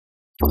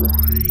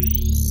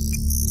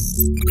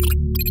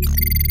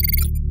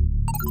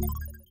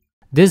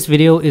This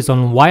video is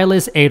on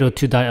wireless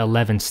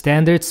 802.11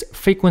 standards,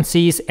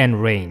 frequencies,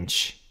 and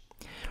range.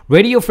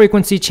 Radio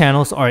frequency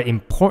channels are an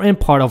important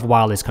part of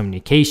wireless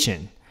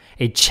communication.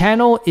 A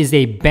channel is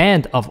a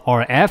band of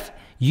RF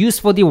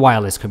used for the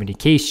wireless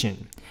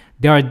communication.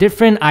 There are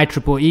different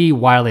IEEE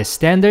wireless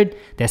standards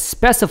that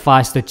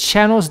specifies the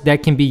channels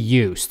that can be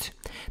used.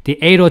 The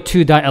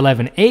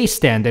 802.11a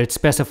standard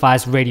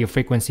specifies radio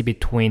frequency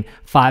between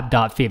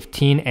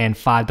 5.15 and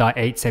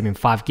 5.875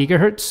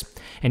 GHz,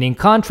 and in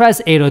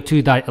contrast,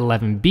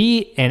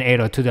 802.11b and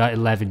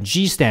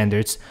 802.11g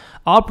standards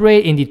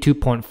operate in the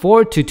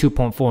 2.4 to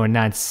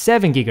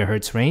 2.497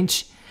 GHz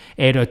range.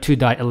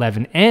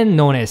 802.11n,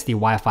 known as the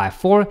Wi-Fi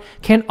 4,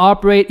 can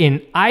operate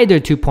in either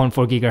 2.4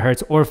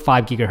 GHz or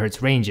 5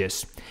 GHz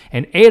ranges,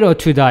 and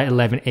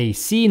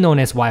 802.11ac, known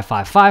as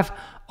Wi-Fi 5,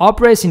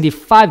 operates in the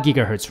 5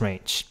 GHz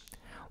range,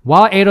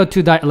 while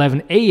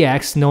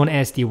 802.11ax, known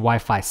as the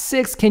Wi-Fi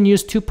 6, can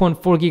use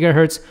 2.4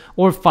 GHz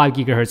or 5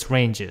 GHz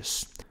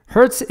ranges.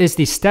 Hertz is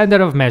the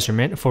standard of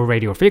measurement for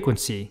radio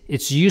frequency.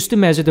 It's used to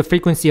measure the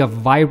frequency of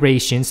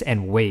vibrations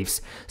and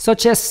waves,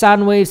 such as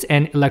sound waves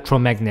and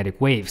electromagnetic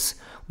waves.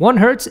 1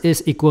 Hertz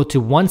is equal to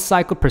 1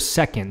 cycle per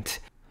second.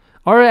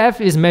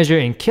 RF is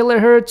measured in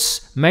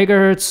kilohertz,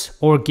 megahertz,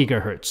 or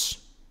gigahertz.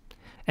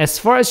 As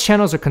far as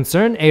channels are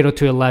concerned,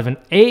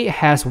 802.11a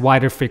has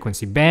wider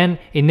frequency band,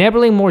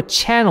 enabling more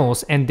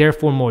channels and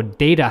therefore more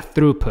data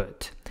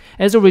throughput.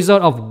 As a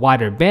result of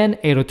wider band,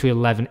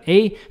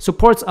 802.11a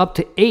supports up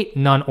to 8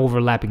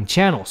 non-overlapping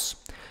channels.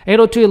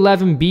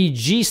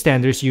 802.11bg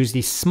standards use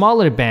the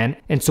smaller band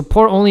and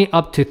support only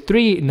up to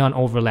 3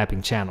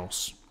 non-overlapping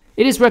channels.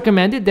 It is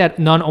recommended that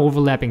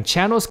non-overlapping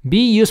channels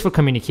be used for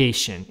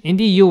communication. In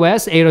the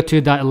US,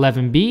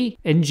 802.11b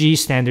and g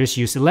standards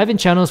use 11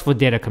 channels for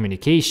data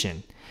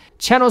communication.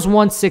 Channels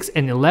 1, 6,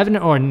 and 11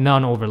 are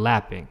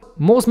non-overlapping.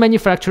 Most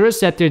manufacturers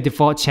set their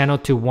default channel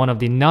to one of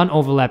the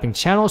non-overlapping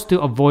channels to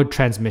avoid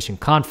transmission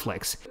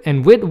conflicts.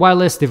 And with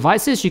wireless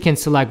devices, you can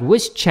select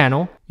which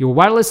channel your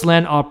wireless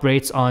LAN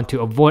operates on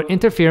to avoid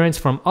interference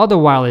from other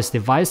wireless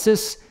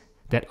devices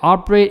that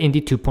operate in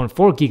the 2.4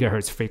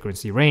 GHz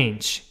frequency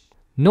range.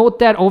 Note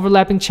that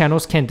overlapping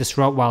channels can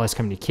disrupt wireless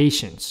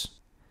communications.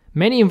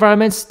 Many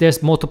environments,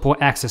 there's multiple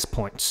access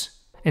points,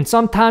 and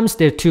sometimes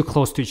they're too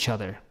close to each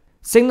other.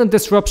 Signal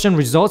disruption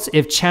results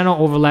if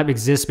channel overlap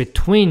exists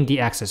between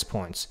the access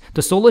points.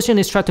 The solution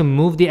is try to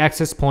move the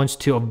access points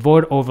to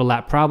avoid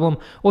overlap problem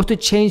or to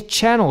change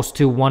channels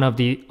to one of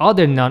the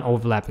other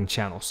non-overlapping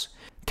channels.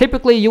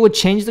 Typically, you would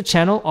change the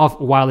channel of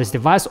a wireless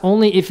device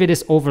only if it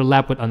is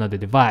overlapped with another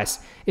device.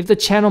 If the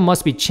channel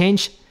must be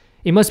changed,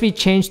 it must be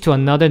changed to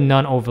another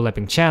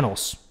non-overlapping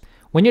channels.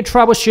 When you're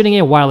troubleshooting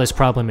a wireless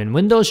problem in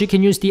Windows, you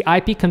can use the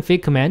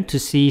ipconfig command to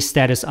see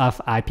status of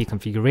IP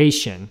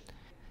configuration.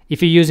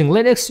 If you're using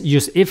Linux,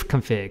 use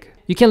ifconfig.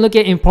 You can look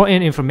at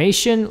important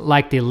information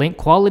like the link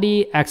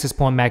quality, access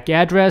point MAC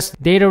address,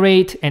 data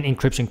rate, and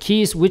encryption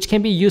keys, which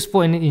can be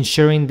useful in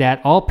ensuring that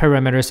all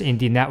parameters in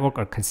the network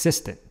are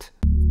consistent.